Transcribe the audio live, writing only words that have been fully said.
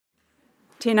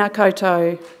Tēnā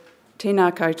koutou,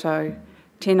 tēnā koutou,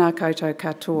 tēnā koutou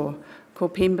katoa, ko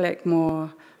Pen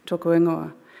Blackmore, tōku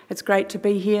ingoa. It's great to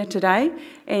be here today,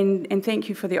 and thank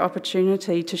you for the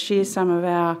opportunity to share some of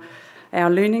our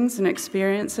learnings and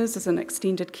experiences as an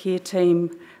extended care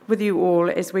team with you all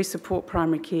as we support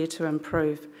primary care to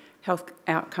improve health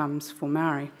outcomes for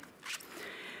Māori.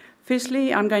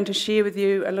 Firstly, I'm going to share with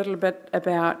you a little bit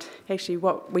about actually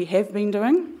what we have been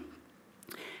doing,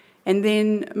 and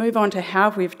then move on to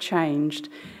how we've changed.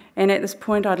 And at this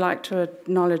point, I'd like to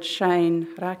acknowledge Shane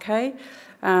Rakei,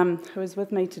 who is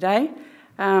with me today,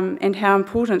 and how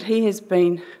important he has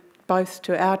been both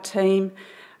to our team,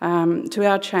 to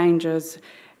our changes,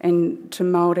 and to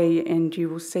Māori, and you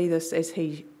will see this as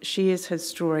he shares his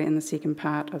story in the second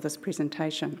part of this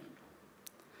presentation.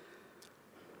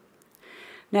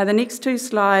 Now, the next two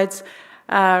slides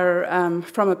are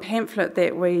from a pamphlet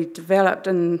that we developed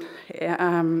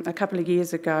a couple of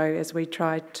years ago as we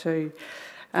tried to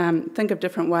think of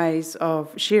different ways of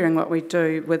sharing what we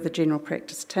do with the general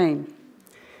practice team.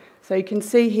 So you can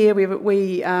see here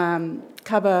we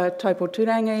cover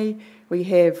taupoturangi, we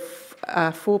have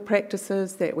 4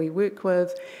 practices that we work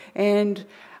with, and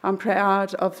I'm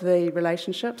proud of the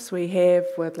relationships we have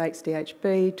with Lakes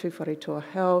DHB, Tūwharetoa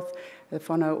Health, the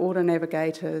Whānau Order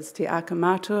Navigators, Te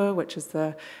Akamatua, which is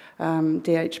the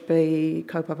DHB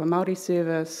Kaupapa Māori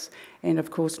service, and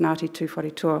of course Ngāti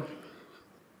Tūwharetoa.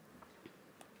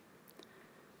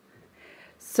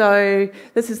 So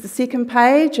this is the second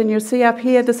page, and you'll see up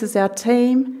here, this is our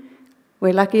team.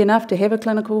 We're lucky enough to have a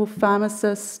clinical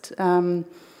pharmacist, and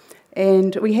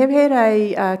we have had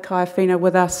a kaiawhina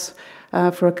with us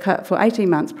for 18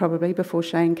 months probably before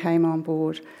Shane came on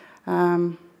board.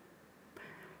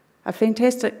 A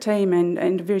fantastic team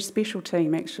and a very special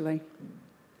team actually.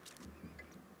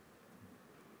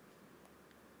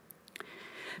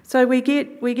 So we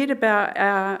get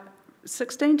about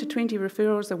 16 to 20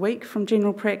 referrals a week from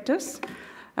general practice,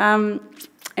 and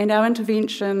our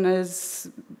intervention has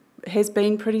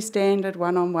been pretty standard,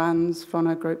 one-on-ones,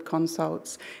 whānau group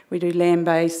consults. We do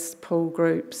land-based pool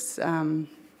groups, and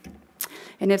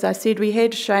as I said, we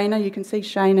had Shana, you can see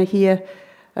Shana here,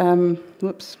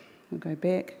 whoops, I'll go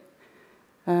back.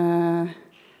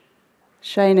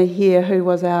 Shana here, who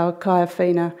was our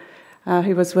kaiawhina,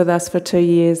 who was with us for 2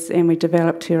 years, and we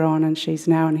developed her on, and she's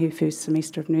now in her first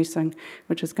semester of nursing,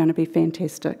 which is going to be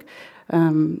fantastic,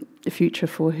 future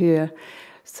for her.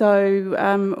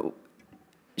 So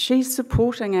she's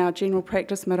supporting our general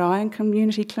practice marae and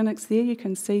community clinics there. You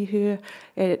can see her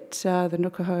at the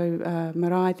Nukaho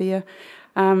marae there,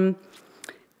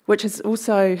 which is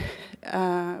also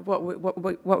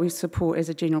what we support as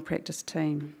a general practice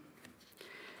team.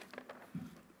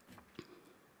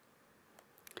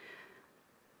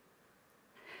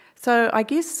 So I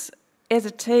guess as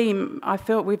a team, I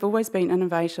felt we've always been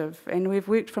innovative, and we've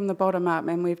worked from the bottom up,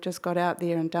 and we've just got out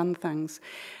there and done things.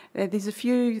 There's a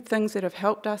few things that have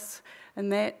helped us in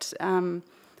that.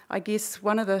 I guess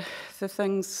one of the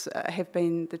things have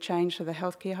been the change to the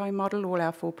healthcare home model. All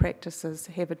our 4 practices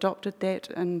have adopted that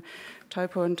in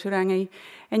Taupo and Turangi.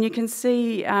 And you can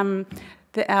see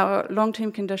that our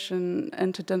long-term condition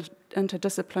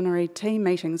interdisciplinary team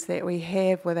meetings that we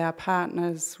have with our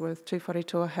partners, with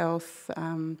Tūwharetoa Health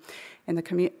and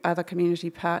the other community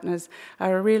partners,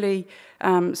 are a really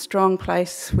strong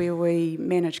place where we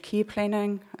manage care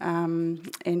planning and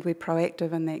we're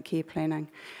proactive in that care planning.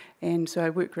 And so I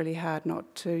work really hard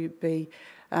not to be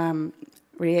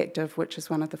reactive, which is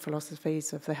one of the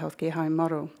philosophies of the healthcare home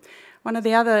model. One of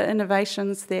the other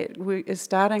innovations that is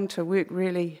starting to work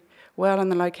really well in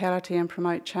the locality and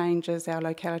promote change is our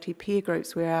locality peer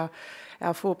groups, where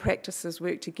our 4 practices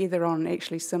work together on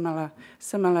actually similar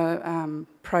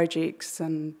projects,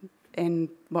 and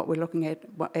what we're looking at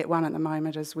one at the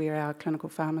moment is where our clinical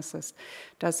pharmacist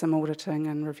does some auditing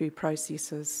and review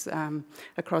processes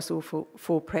across all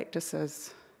 4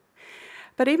 practices.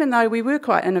 But even though we were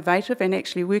quite innovative and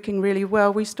actually working really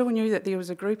well, we still knew that there was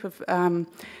a group of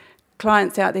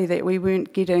clients out there that we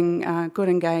weren't getting good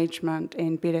engagement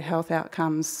and better health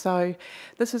outcomes. So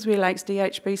this is where Lakes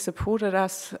DHB supported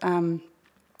us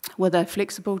with a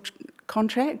flexible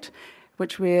contract,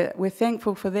 which we're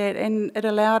thankful for that, and it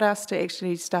allowed us to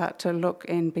actually start to look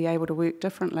and be able to work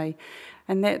differently.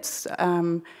 And that's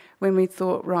when we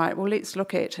thought, right, well, let's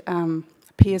look at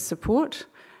peer support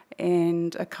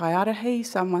and a kaiarahi,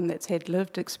 someone that's had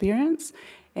lived experience.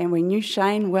 And we knew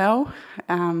Shane well,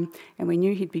 and we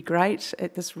knew he'd be great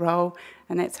at this role,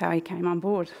 and that's how he came on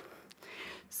board.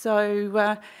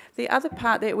 So the other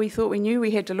part that we thought we knew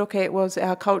we had to look at was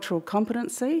our cultural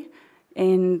competency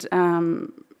and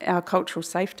our cultural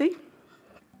safety.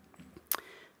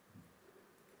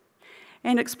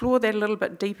 and explore that a little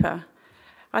bit deeper.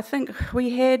 I think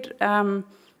we had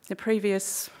the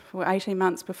previous 18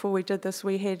 months before we did this,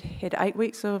 we had 8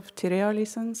 weeks of te reo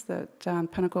lessons that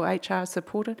Pinnacle HR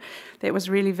supported. That was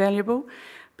really valuable.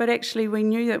 But actually we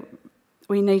knew that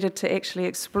we needed to actually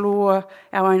explore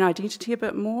our own identity a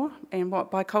bit more and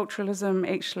what biculturalism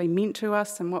actually meant to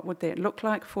us and what would that look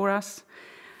like for us.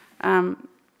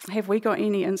 Have we got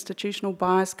any institutional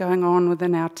bias going on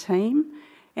within our team?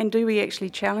 And do we actually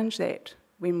challenge that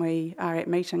when we are at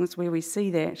meetings where we see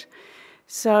that?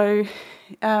 So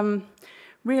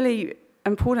really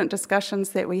important discussions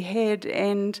that we had,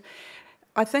 and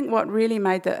I think what really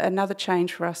made another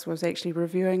change for us was actually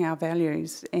reviewing our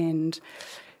values, and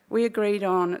we agreed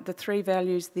on the 3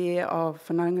 values there of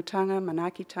whanaungatanga,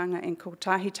 manaakitanga and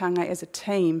kotahitanga as a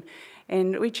team,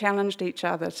 and we challenged each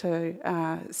other to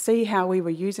see how we were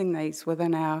using these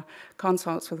within our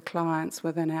consults with clients,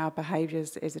 within our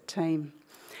behaviours as a team.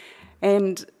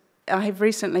 And I have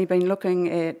recently been looking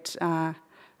at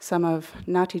some of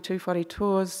Ngāti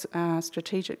Tūwharetoa's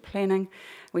strategic planning.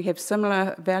 We have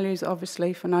similar values,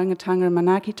 obviously, whanaungatanga and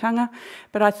manaakitanga,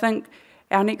 but I think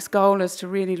our next goal is to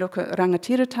really look at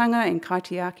rangatiratanga and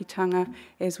kaitiakitanga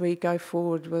as we go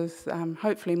forward with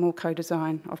hopefully more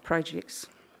co-design of projects.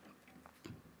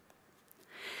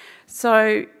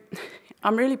 So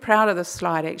I'm really proud of this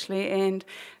slide actually, and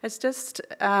it's just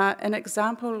an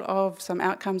example of some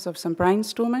outcomes of some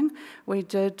brainstorming we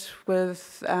did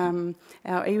with our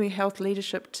iwi health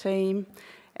leadership team.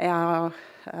 Our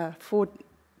 4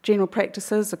 general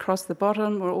practices across the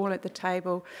bottom were all at the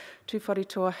table,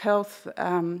 Tūwharetoa Health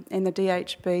and the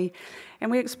DHB,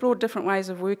 and we explored different ways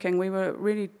of working. We were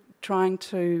really trying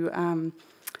to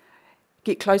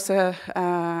get closer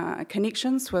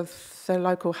connections with the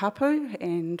local hapu,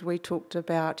 and we talked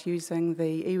about using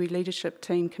the iwi leadership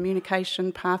team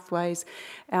communication pathways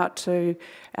out to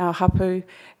our hapu,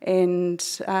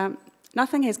 and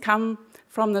nothing has come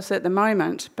from this at the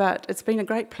moment, but it's been a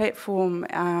great platform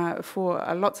for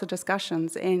lots of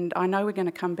discussions, and I know we're going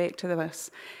to come back to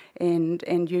this and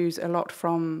use a lot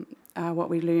from what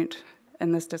we learnt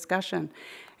in this discussion.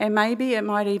 And maybe it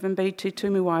might even be Te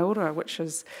Tumu Waiora, which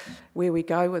is where we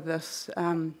go with this,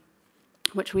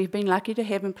 which we've been lucky to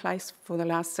have in place for the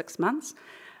last 6 months.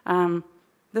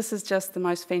 This is just the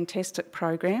most fantastic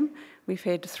program. We've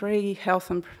had 3 health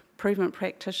improvement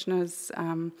practitioners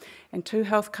and 2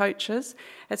 health coaches.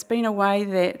 It's been a way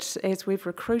that, as we've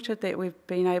recruited, that we've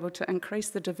been able to increase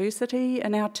the diversity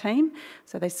in our team.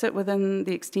 So they sit within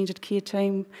the extended care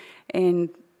team,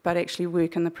 but actually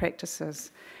work in the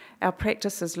practices. Our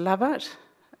practices love it.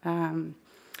 Our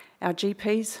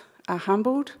GPs are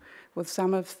humbled with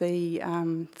some of the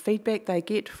feedback they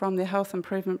get from their health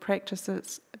improvement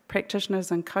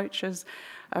practitioners and coaches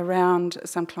around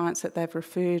some clients that they've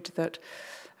referred that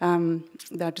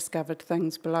they've discovered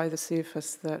things below the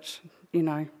surface that, you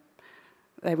know,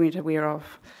 they weren't aware of.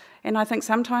 And I think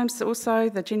sometimes also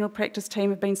the general practice team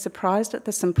have been surprised at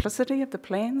the simplicity of the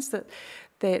plans that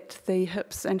the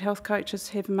HIPs and health coaches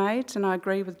have made, and I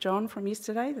agree with John from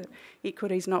yesterday that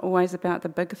equity is not always about the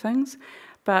big things,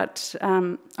 but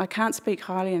I can't speak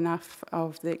highly enough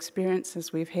of the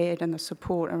experiences we've had and the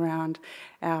support around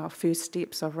our first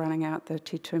steps of running out the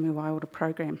Te Tumu Waiora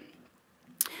program.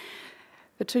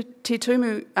 The Te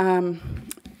Tumu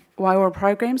Waiora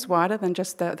program's wider than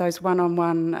just those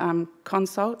one-on-one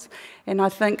consults, and I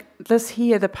think this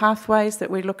here, the pathways that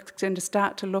we're going to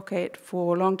start to look at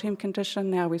for long-term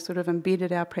condition, now we've sort of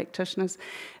embedded our practitioners,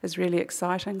 is really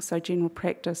exciting. So general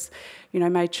practice, you know,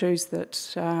 may choose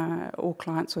that all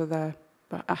clients with a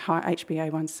high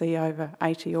HbA1c over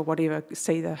 80 or whatever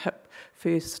see the HIP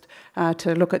first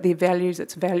to look at their values.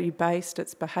 It's value-based,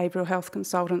 it's behavioural health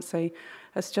consultancy.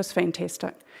 It's just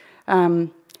fantastic.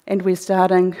 And we're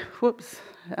starting with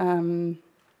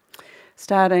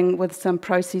some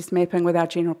process mapping with our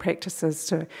general practices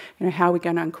to, you know, how we're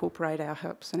going to incorporate our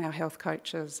HIPs and our health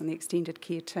coaches and the extended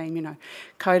care team, you know,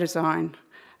 co-design.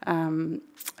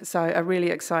 So a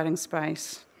really exciting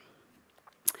space.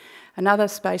 Another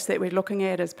space that we're looking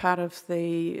at as part of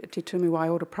the Te Tumu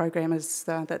Waiora program is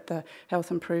that the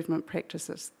health improvement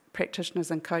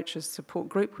practitioners and coaches support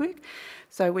group work.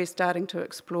 So we're starting to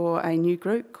explore a new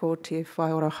group called Te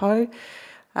Whaiora Hau,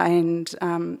 and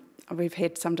we've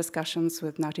had some discussions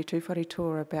with Ngāti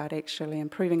Tūwharetoa about actually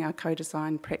improving our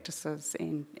co-design practices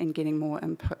and getting more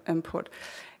input.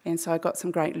 And so I got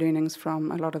some great learnings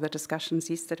from a lot of the discussions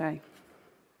yesterday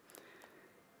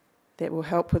that will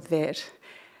help with that.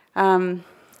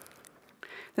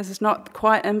 This is not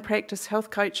quite in-practice health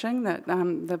coaching that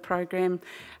the program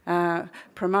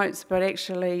promotes, but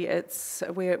actually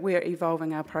we're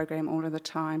evolving our program all of the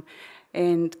time.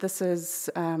 And this is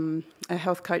a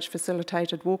health coach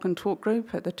facilitated walk and talk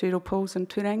group at the Turtle Pools in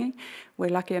Turangi. We're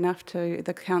lucky enough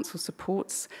the council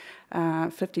supports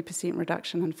 50%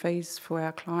 reduction in fees for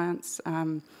our clients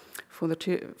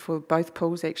for both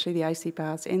pools, actually, the AC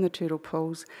bars and the Turtle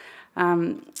Pools.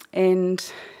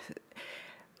 And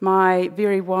my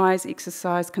very wise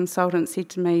exercise consultant said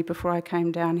to me before I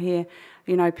came down here,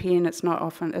 you know, Pen, it's not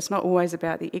always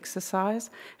about the exercise,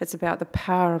 it's about the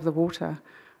power of the water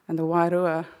and the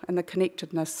wairua and the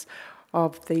connectedness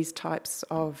of these types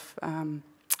of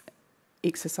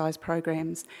exercise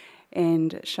programs.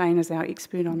 And Shane is our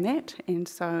expert on that, and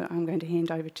so I'm going to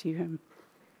hand over to him.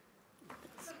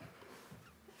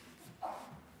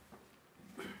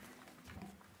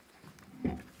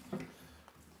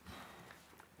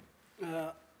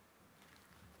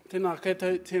 Tēnā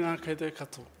koutou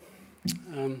katoa.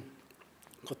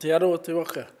 Ko te aro o te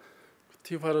waka, ko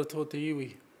te whara tō te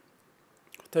iwi,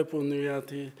 ko taupo nui a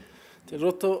te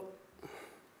roto,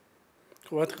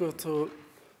 ko watakoto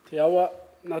te awa,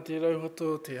 nā te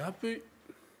rauhoto te hapu,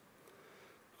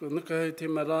 ko nukahau te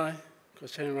marae, ko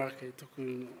Shane Rakei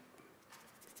toku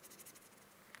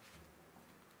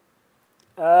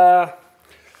ingoa.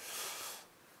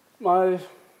 My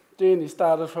journey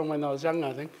started from when I was young,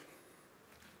 I think.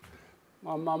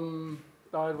 My mum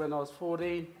died when I was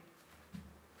 14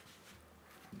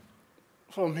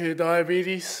 from her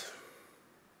diabetes.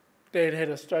 Dad had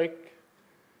a stroke,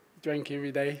 drank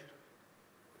every day.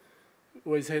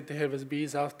 Always had to have his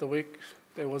beers after work.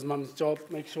 That was mum's job,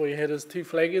 make sure he had his 2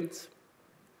 flagons.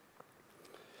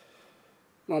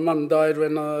 My mum died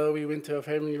when we went to a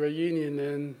family reunion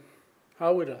in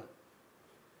Hawera.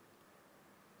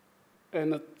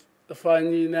 And if I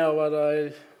knew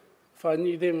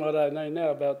then what I know now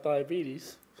about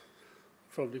diabetes,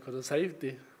 probably could have saved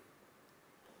her.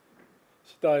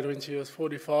 She died when she was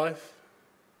 45.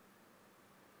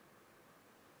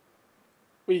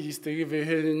 We used to give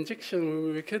her an injection when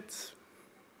we were kids.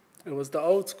 It was the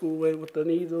old school way with the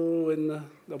needle and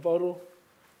the bottle.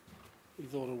 We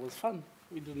thought it was fun.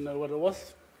 We didn't know what it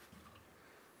was.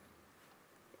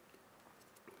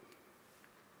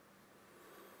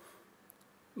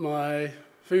 My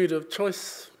food of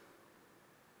choice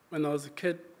when I was a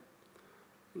kid,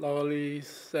 lollies,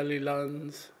 Sally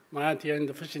Luns. My auntie owned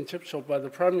a fish and chip shop by the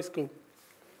primary school.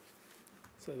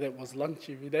 So that was lunch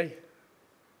every day.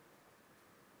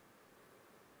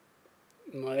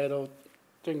 My adult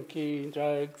drinking,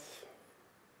 drugs,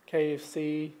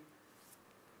 KFC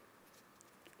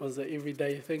was an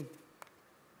everyday thing.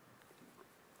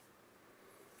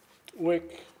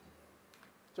 Work,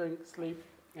 drink, sleep,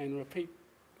 and repeat.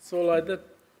 That's all I did.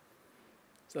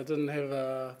 So I didn't have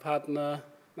a partner,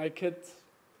 no kids.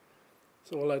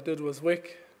 So all I did was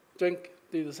work, drink,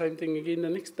 do the same thing again the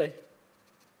next day.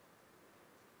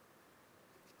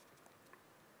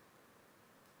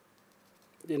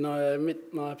 Then I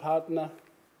met my partner.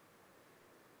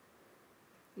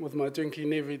 With my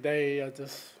drinking every day, I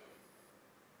just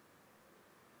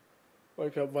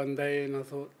woke up one day and I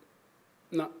thought,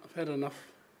 nah, I've had enough.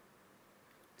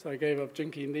 So I gave up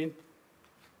drinking then.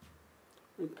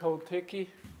 Went cold turkey.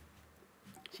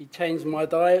 She changed my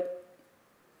diet.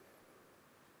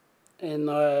 And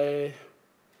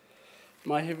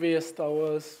my heaviest, I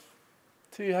was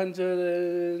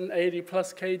 280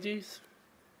 plus kgs.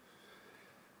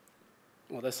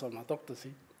 Well, that's what my doctor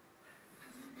said.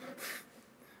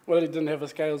 Well, he didn't have a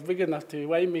scales big enough to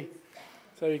weigh me.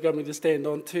 So he got me to stand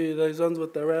on 2 of those ones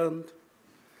with the round.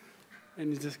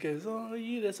 And he just goes, oh,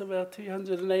 yeah, that's about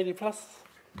 280 plus.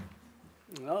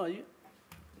 Oh, yeah.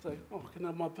 So, oh, can I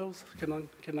have my pills? Can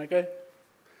I go?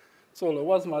 That's all it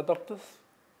was, my doctors.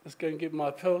 Just go and get my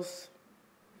pills.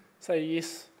 Say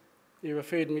yes. He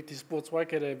referred me to Sports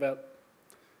Waikato about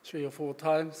 3 or 4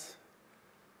 times.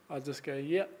 I just go,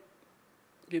 yeah.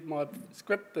 Get my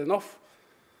script and off.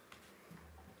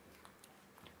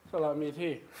 So I met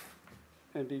here.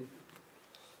 And then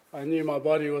I knew my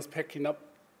body was packing up.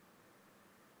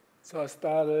 So I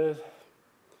started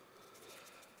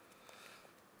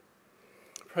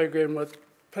a program with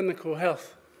Pinnacle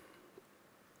Health.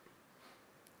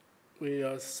 We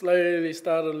slowly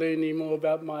started learning more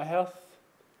about my health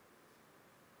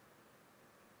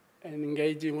and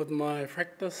engaging with my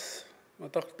practice, my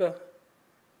doctor.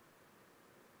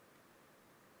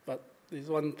 But there's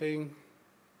one thing,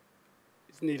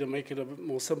 you need to make it a bit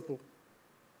more simple.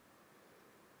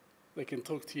 They can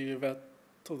talk to you about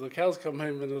till the cows come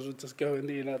home and it'll just go in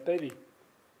there and out daily.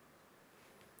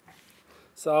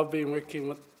 So I've been working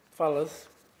with fellas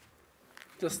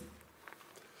just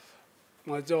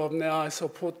my job now, I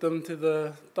support them to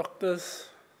the doctors,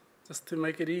 just to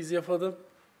make it easier for them.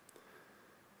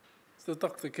 So the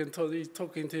doctor can talk, he's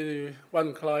talking to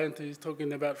one client, he's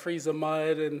talking about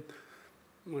freezer-mide, and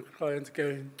my client's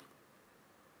going,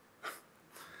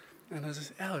 and I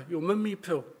says, "Oh, your mummy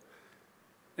pill."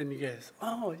 And he goes,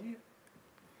 "Oh, yeah."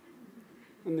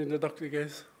 And then the doctor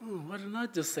goes, "Oh, why didn't I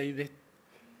just say that?"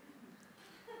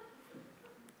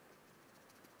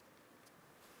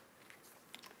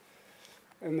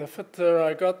 And the fitter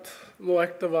I got, more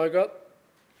active I got,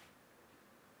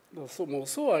 the more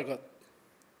sore I got.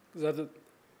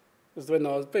 Because when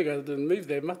I was big, I didn't move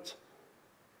that much.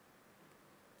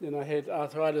 Then I had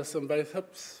arthritis in both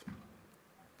hips.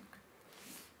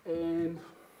 And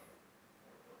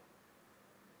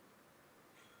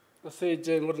the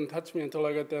surgeon wouldn't touch me until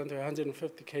I got down to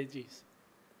 150 kgs.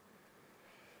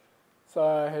 So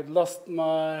I had lost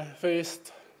my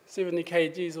first 70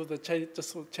 kgs with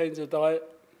just change of diet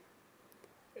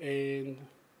and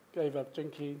gave up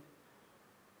drinking.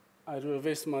 I'd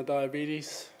reversed my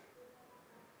diabetes,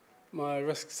 my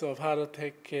risks of heart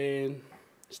attack and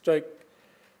stroke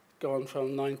gone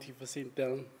from 90%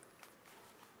 down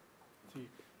to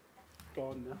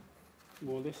gone now,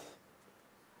 more or less.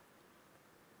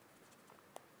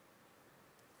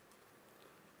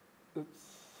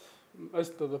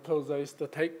 Most of the pills I used to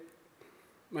take,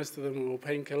 most of them were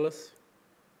painkillers.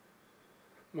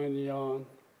 Mainly on,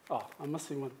 I'm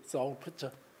missing one, it's an old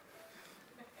picture.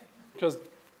 Because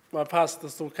my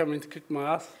pastor's still coming to kick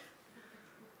my ass.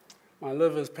 My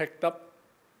liver's packed up,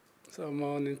 so I'm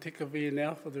on entecavir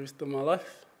now for the rest of my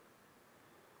life.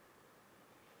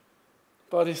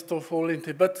 Body's still falling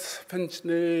to bits, pinched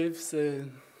nerves,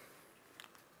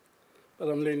 but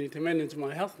I'm learning to manage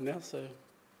my health now, so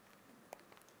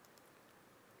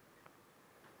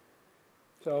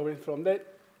I went from that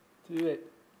to that.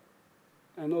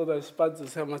 And all those spuds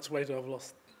is how much weight I've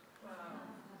lost. Wow.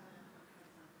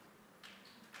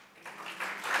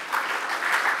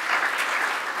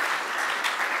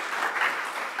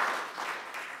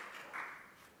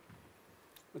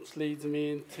 Which leads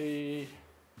me into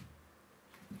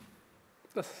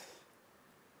this.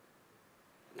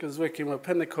 Because working with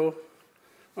Pinnacle,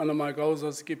 one of my goals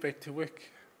was to get back to work.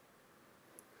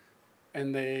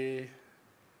 And they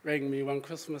rang me one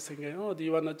Christmas and go, "Oh, do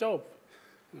you want a job?"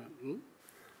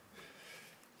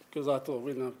 Because I thought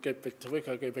when I get back to work,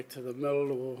 I'll go back to the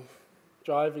mill or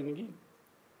driving again.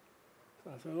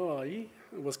 So I said, "Oh, yeah."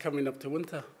 It was coming up to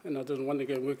winter, and I didn't want to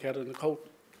go and work out in the cold.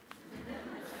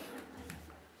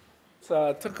 So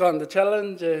I took on the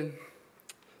challenge and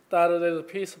started as a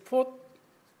peer support,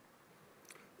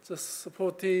 just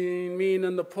supporting men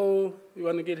in the pool who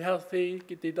want to get healthy,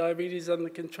 get their diabetes under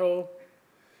control,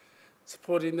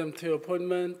 supporting them to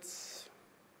appointments,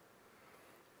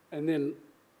 and then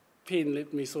Penn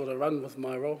let me sort of run with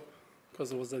my role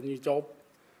because it was a new job.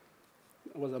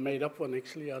 It was a made-up one,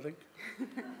 actually, I think.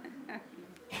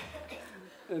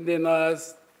 And then I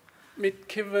met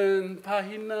Kevin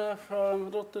Pahina from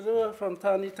Rotorua, from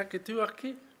Tāne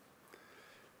Takituaki,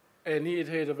 and he had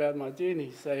heard about my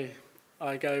journey, so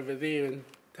I go over there and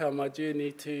tell my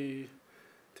journey to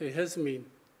his men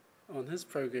on his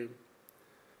program.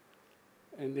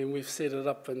 And then we've set it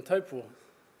up in Taupua.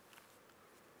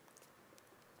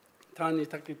 Tāne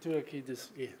Takituaki,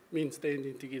 just, men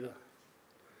standing together.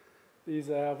 These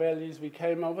are our values we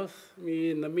came up with,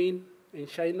 me and the men, and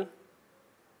Shana.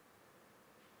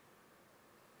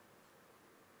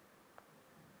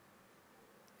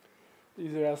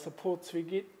 These are our supports we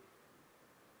get.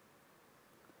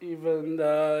 Even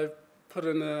put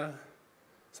in a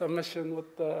submission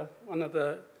with one of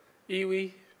the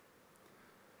iwi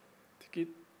to get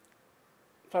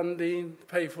funding,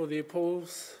 pay for their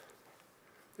pools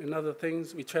and other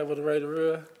things. We travel to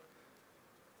Rotorua.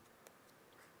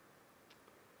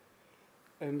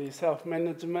 And the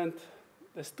self-management,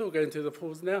 they're still going to the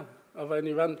pools now. I've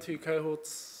only run 2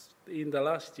 cohorts at the end of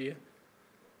last year,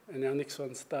 and our next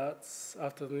one starts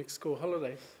after the next school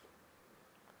holidays.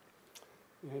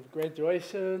 We have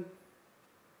graduation.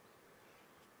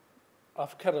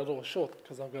 I've cut it all short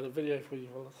because I've got a video for you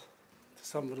fellas to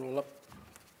sum it all up.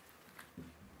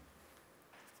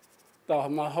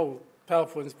 My whole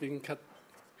PowerPoint's been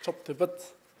chopped to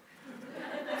bits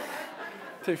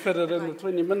to fit it in the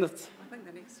 20 minutes. I think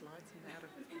the next slide's out of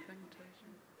thing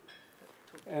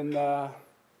too. And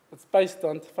it's based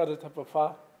on Te Wharetapa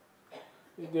Whā.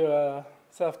 You do a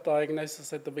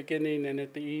self-diagnosis at the beginning and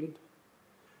at the end.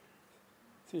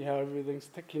 See how everything's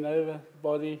ticking over,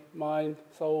 body, mind,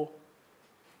 soul.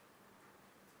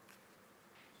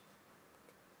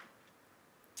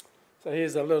 So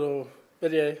here's a little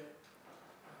video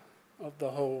of the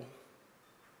whole.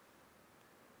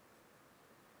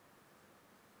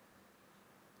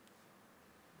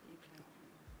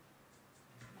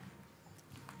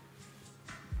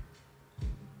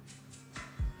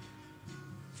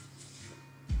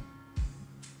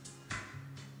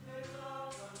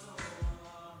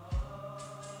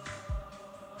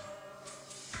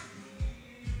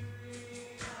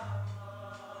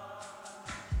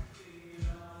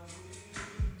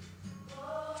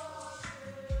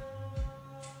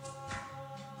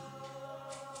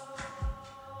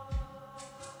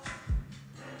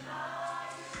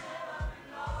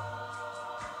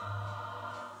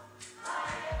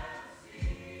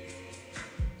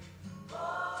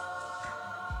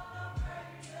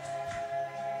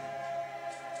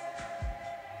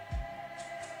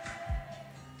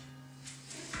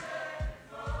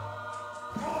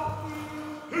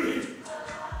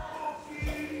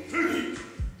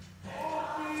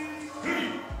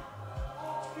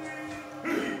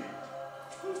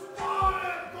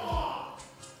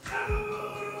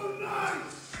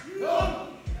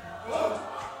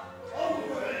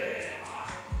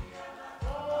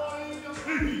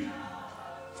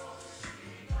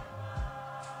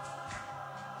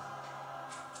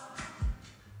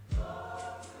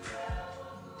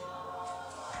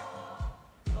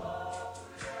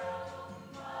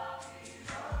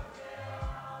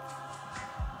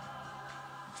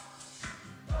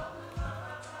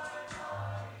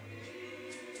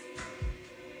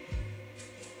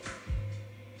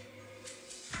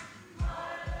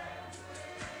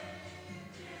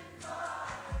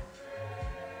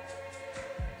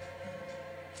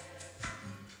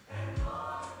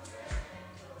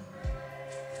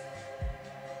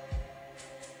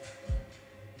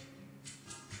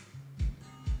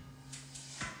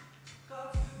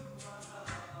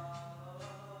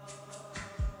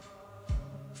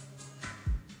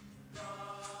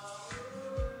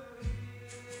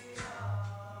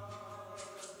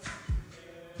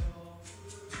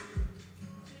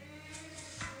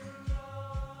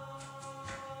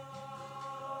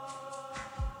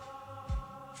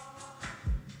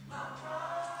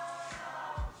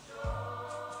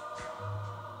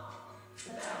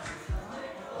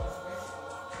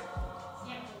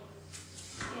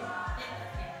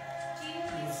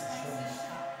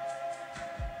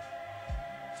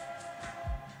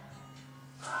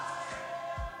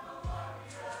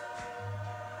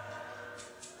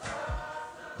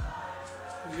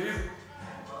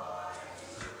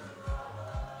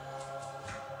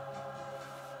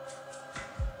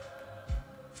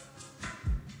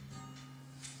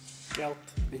 Geld.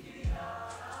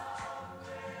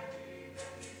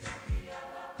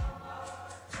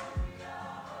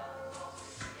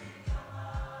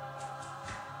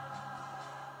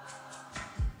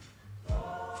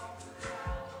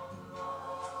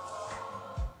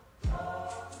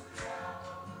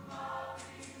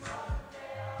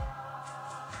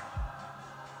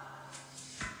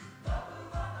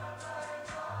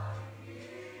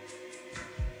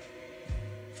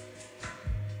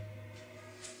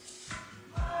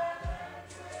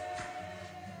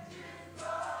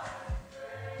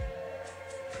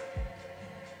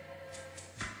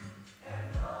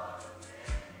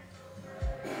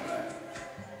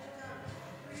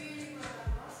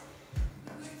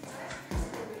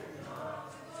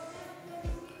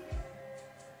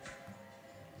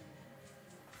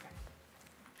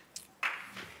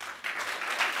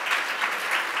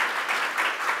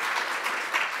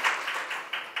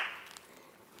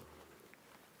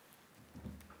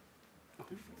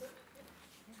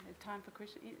 Time for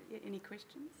questions? Any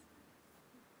questions?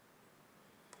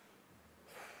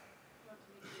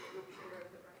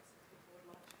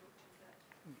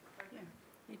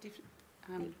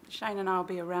 Yeah, Shane and I will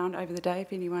be around over the day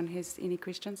if anyone has any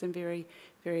questions, and very,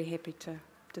 very happy to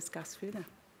discuss further.